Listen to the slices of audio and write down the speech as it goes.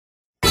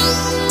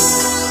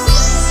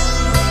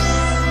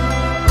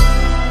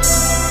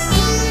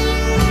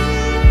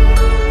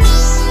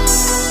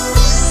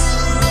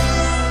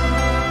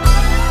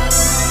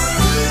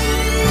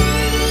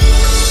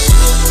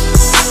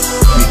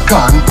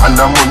and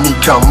a money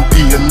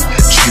campaign.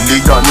 $1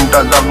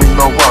 trillion me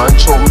no want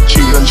some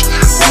change.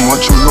 How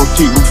much you no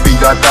think for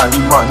the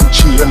diamond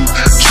chain?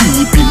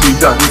 3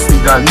 billion for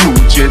the new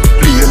jet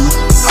plane.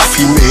 I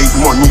fi make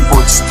money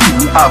but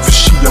still have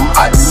shame.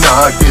 I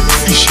nah get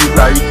fishy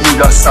like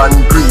me a sand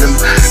grain.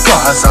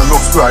 Cause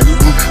enough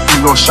riding,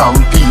 no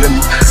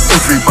champagne.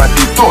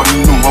 Everybody don't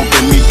know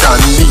when me done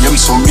name.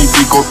 So me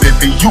big up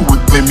every youth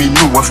when me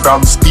know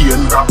from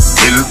Spain.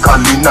 Tell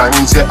Cali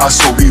 9 say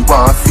so we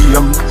want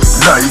fame.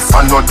 Life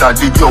another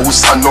the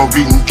house and no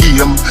win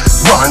game.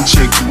 One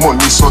check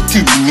money so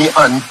till me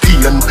and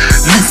pain.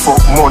 Lift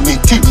up money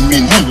till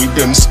me need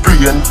them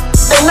sprain.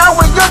 Then now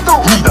what you do?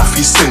 Me da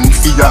fi send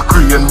for your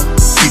crane.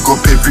 Pick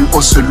up every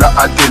hustler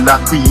a tell a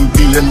queen.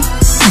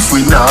 If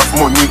we not have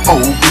money, how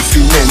we fi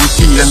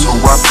maintain? So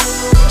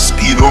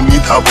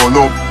speedometer burn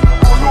up,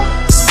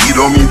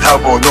 speedometer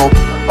burn up.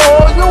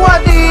 Oh, you a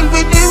deal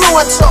with the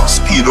road so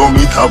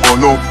speedometer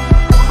burn up,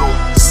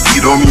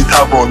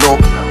 speedometer burn up,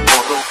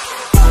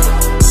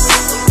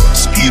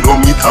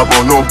 speedometer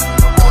burn up,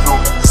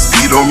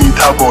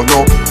 speedometer burn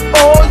up.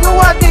 Oh, you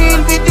a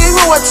deal with the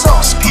road so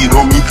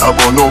speedometer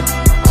burn up.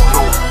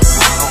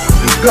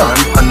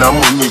 Gone and a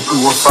money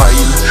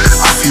profile.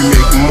 I fi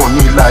make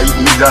money like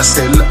me da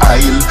sell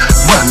aisle.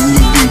 $1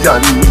 million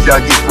me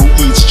da give to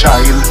each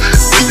child.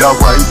 With a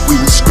white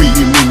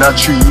windscreen in a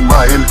 3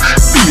 mile.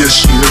 Be a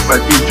share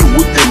but the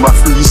youth them a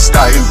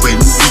freestyle. When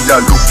we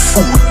da look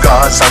food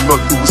cause I'm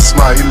not too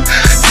smile.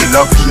 Till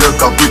a beer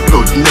got with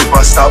blood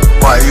never stop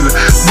while.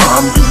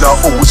 Mom in a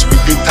house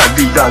with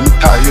Italian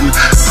tile.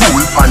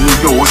 Pool pan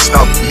the house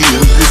stop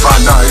playing River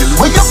Nile.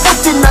 Where you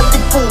put in at the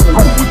pool?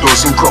 Who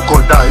doesn't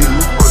crocodile?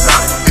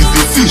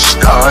 Fish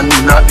gone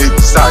in a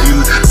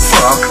exile.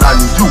 Falkland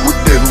youth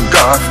them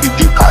gone for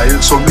the aisle.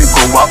 So me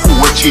go a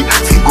OG,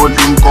 fi go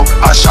link up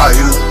a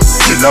child.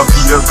 Till a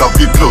beer got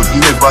with blood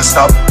never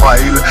stop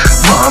while.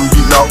 Mom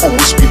in a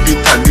house with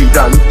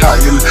Italian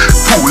tile.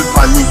 Pool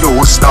pan the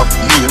house stop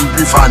name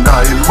River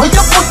Nile. Where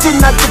you put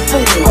in at the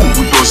pool?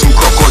 Who doesn't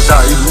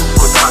crocodile?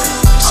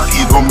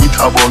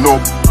 Speedometer burn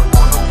up,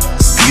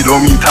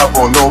 speedometer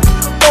burn up.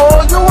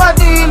 Oh, you a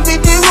deal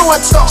with the road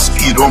so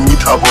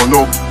speedometer burn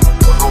up,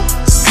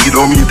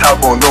 speedometer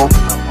burn up,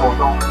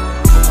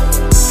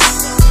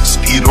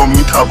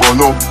 speedometer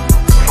burn up,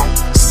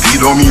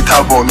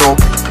 speedometer burn up.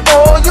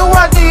 Oh, you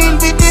a deal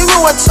with the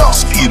road so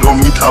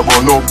speedometer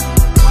burn up.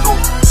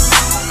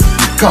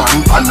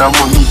 Gone and a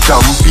money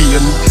campaign.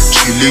 $1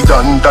 trillion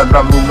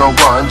me no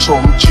want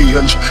some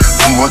change.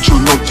 How much you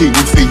no think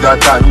for the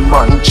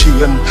diamond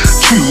chain?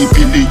 3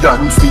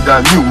 billion for the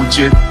new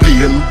jet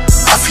plane.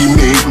 I fi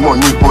make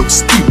money but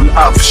still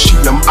have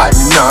shame. I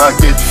nah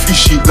get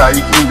fishy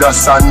like me da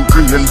sand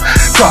grain.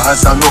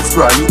 Cause enough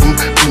riding,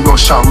 no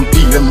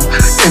champagne.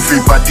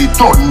 Everybody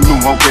don't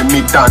know when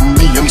me done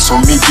name. So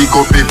me big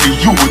up every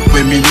youth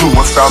when me know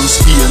from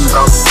Spain.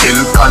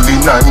 Tell Cali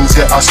 9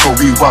 say so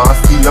we want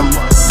fame.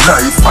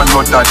 Life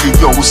another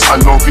the house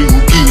and no win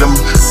game.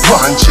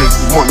 One check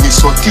money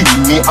so till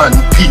me and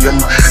pain.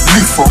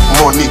 Lift up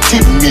money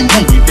till me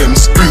need them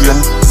sprain.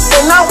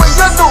 Then now what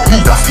you do? Me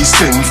da fi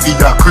send for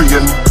the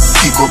crane.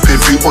 Pick up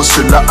every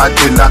hustler a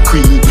tell a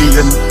queen.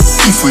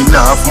 If we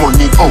not have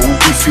money, how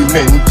we fi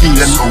maintain?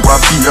 So I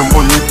be a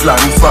money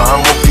plan farm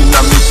up in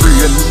a me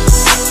brain.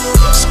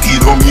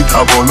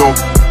 Speedometer burn up,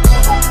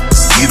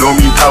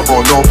 speedometer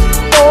burn up.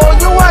 Oh,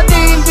 you a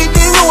deal with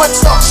the road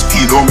so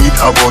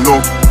speedometer burn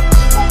up,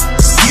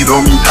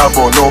 speedometer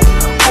burn up,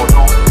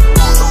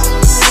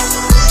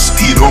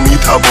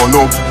 speedometer burn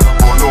up.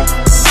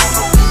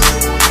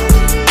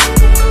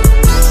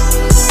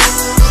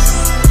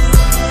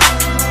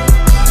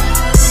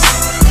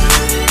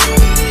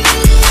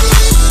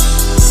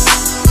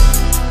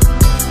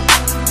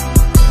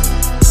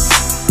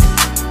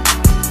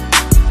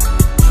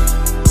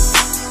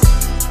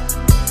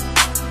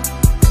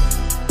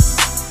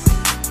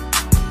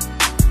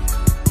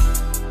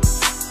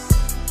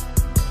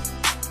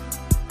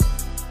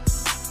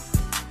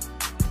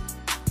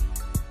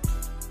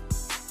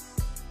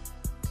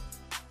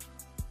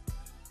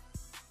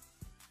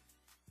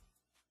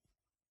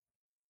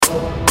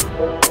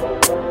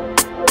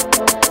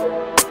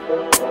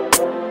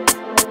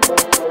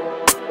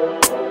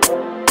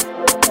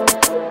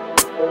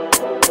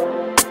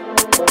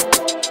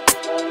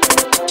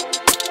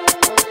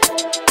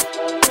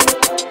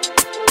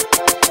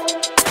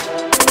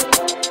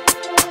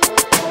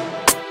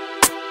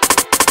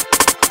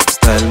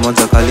 Style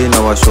moja kali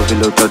na washo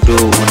vile utadu.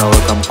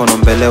 Unaweka mkono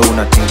mbele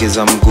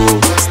unatingiza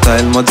mguu.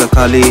 Style moja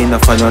kali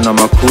inafanywa na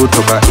makuu.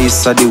 Toka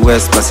east hadi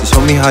west basi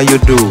show me how you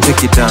do.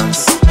 Check it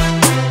dance,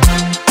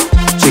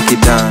 check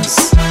it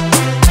dance,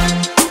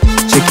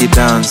 check it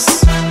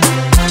dance,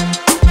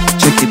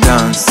 check it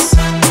dance.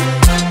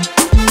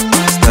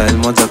 Style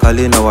moja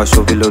kali na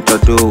washo vile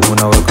utadu.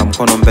 Unaweka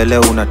mkono mbele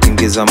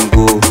unatingiza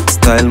mguu.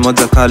 Style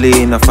moja kali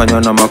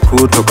inafanywa na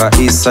makuu. Toka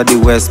east hadi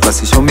west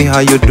basi show me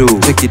how you do.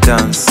 Check it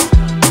dance,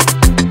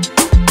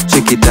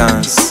 check it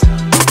dance,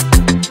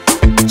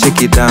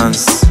 check it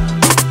dance,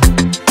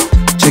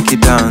 check it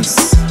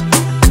dance.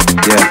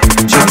 Yeah,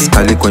 dance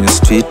kali kwenye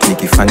street,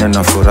 nikifanya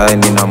na furahi,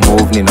 nina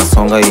move,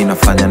 ninasonga,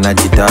 inafanya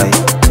najidai.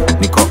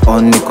 Niko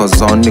on, niko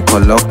zone, niko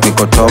lock,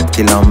 niko top,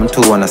 kila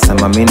mtu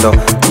wanasema mindo.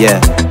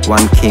 Yeah,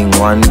 one king,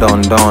 one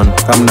don.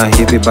 Kamna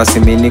hivi basi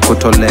mimi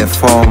nikutole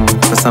form.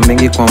 Pesa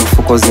mingi kwa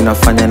mfuko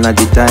zinafanya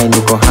najidai,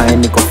 niko high,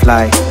 niko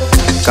fly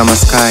kama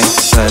sky.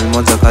 Style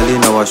moja kali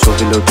na washo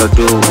vile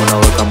utadu,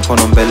 unaweka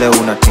mkono mbele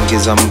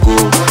unatingiza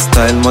mguu.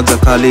 Style moja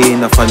kali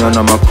inafanywa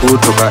na makuu,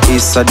 toka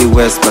east hadi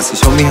west, basi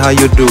show me how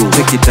you do.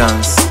 Check it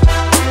dance,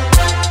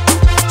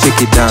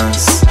 check it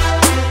dance,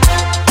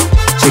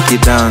 check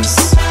it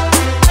dance,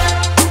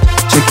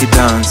 check it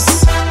dance.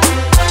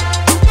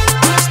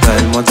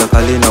 Style moja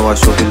kali na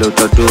washo vile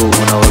utadu,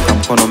 unaweka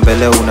mkono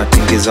mbele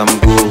unatingiza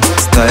mguu.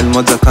 Style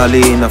moja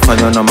kali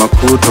inafanywa na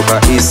makuu,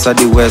 toka east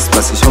hadi west,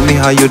 basi show me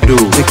how you do.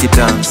 Check it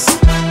dance,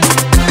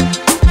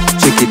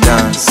 check it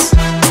dance,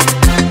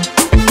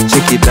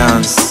 check it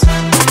dance,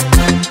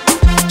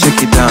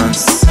 check it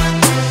dance,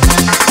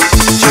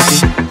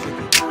 check it.